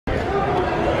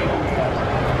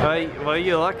What are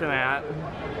you looking at?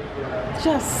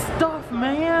 Just stuff,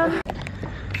 man.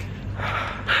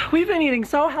 We've been eating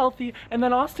so healthy, and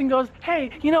then Austin goes,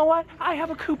 hey, you know what? I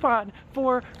have a coupon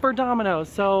for Domino's,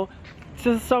 so is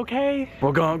this okay?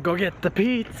 We're gonna go get the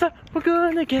pizza. We're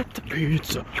gonna get the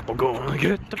pizza. We're gonna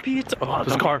get the pizza. Oh,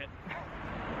 this car.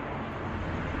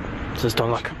 Just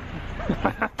don't look.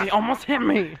 He almost hit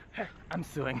me. I'm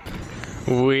suing.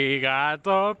 We got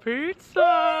the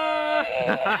pizza.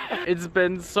 It's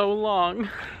been so long.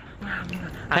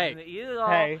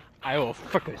 Hey, I will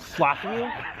freaking slap you.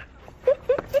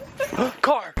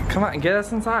 Car! Come on, get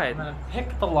us inside. I'm gonna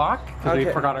pick the lock because we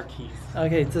forgot our keys.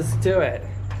 Okay, just do it.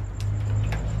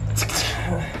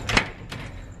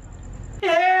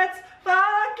 It's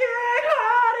fucking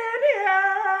hot in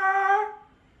here!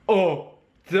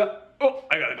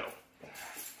 I gotta go.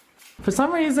 For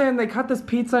some reason, they cut this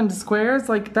pizza into squares.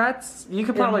 Like that's, you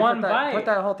could probably put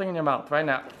that whole thing in your mouth right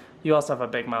now. You also have a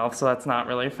big mouth, so that's not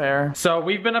really fair. So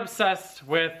we've been obsessed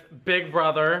with Big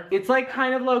Brother. It's like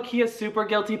kind of low-key a super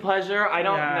guilty pleasure. I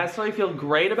don't necessarily feel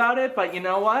great about it, but you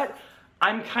know what?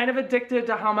 I'm kind of addicted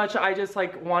to how much I just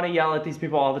like want to yell at these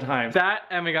people all the time. That,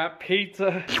 and we got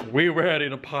pizza. We ready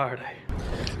to party.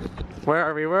 Where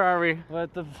are we? Where are we?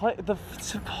 What the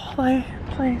Chipotle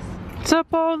place?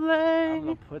 Chipotle! I'm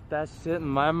gonna put that shit in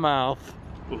my mouth.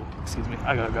 Ooh, excuse me,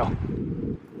 I gotta go.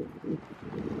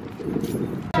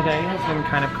 Today has been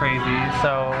kind of crazy,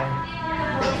 so...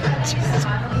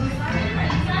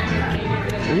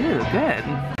 Ooh, good.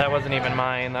 That wasn't even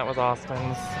mine, that was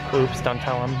Austin's. Oops, don't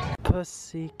tell him.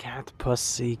 Pussycat,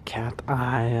 pussycat,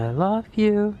 I love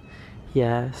you.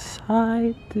 Yes,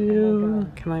 I do.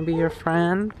 Oh, can I be your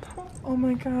friend? Oh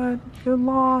my god, you're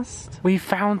lost. We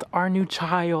found our new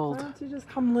child. Why don't you just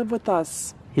come live with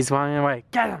us? He's running away.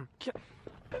 Get him!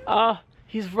 Oh,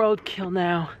 he's roadkill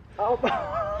now. Oh.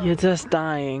 You're just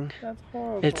dying. That's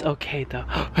horrible. It's okay though.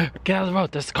 Get out of the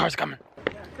road, this car's coming.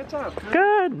 Yeah, good job.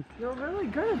 Good. You're really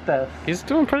good at this. He's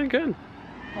doing pretty good.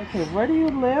 Okay, where do you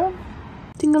live?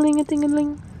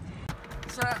 Ding-a-ling-a-ding-a-ling.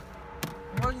 Sir,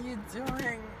 what are you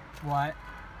doing? What?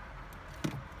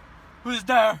 Who's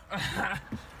there?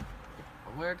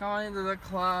 We're going to the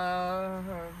club.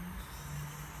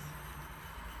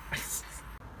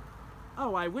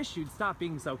 Oh, I wish you'd stop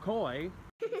being so coy.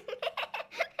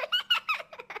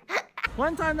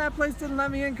 One time that place didn't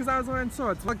let me in because I was wearing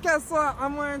shorts. But guess what?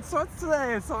 I'm wearing shorts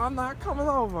today, so I'm not coming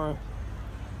over.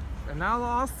 And now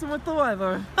Austin with the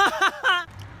weather.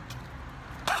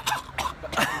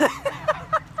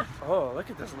 Oh, look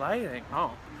at this lighting.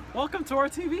 Oh, welcome to our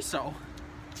TV show.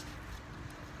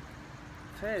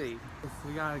 Teddy,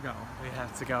 we gotta go. We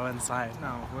have to go inside.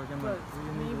 No, we're gonna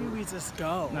maybe we just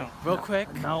go. No, real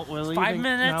quick. No, we're leaving. 5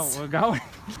 minutes. No, we're going.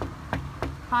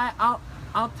 Hi,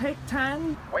 I'll take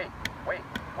 10. Wait.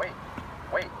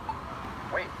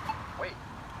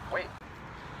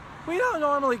 We don't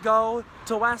normally go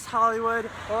to West Hollywood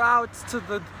or out to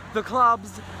the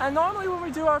clubs, and normally when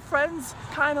we do, our friends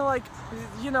kind of like,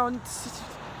 you know,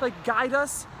 like guide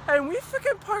us, and we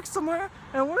freaking park somewhere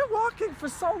and we're walking for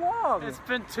so long. It's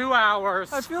been 2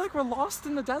 hours. I feel like we're lost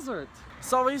in the desert.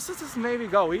 So we should just maybe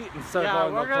go eat instead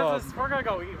of going to the club. We're gonna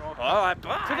go eat. Alright,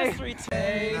 bye. To the streets.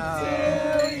 Hey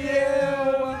to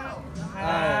you.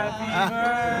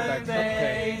 Happy birthday